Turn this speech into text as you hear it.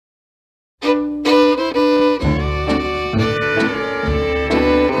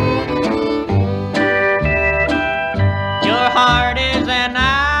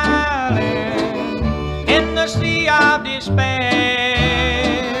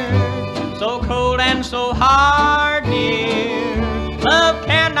and so hard, dear. Love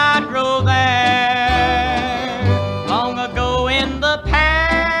cannot grow there. Long ago in the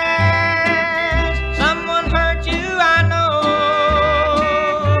past, someone hurt you, I know.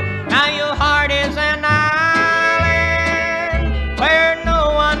 Now your heart is an island where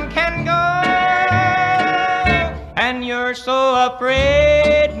no one can go. And you're so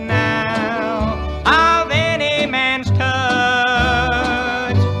afraid now of any man's touch.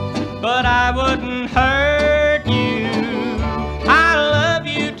 But I wouldn't hurt you, I love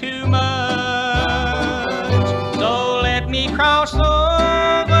you too much. So let me cross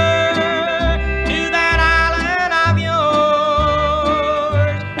over to that island of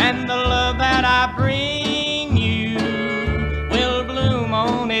yours, and the love that I bring you will bloom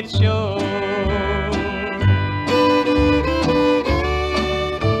on its shore.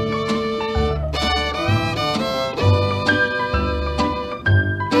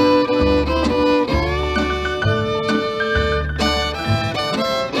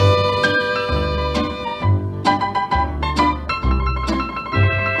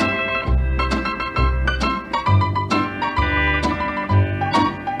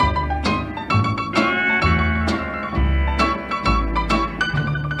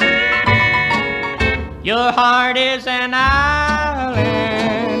 Your heart is an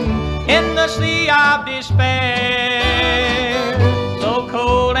island in the sea of despair, so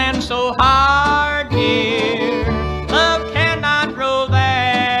cold and so hard, dear, love cannot grow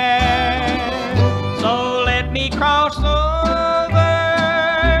there. So let me cross over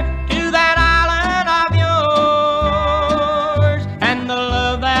to that island of yours, and the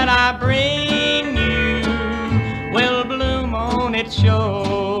love that I bring you will bloom on its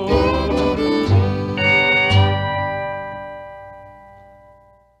shore.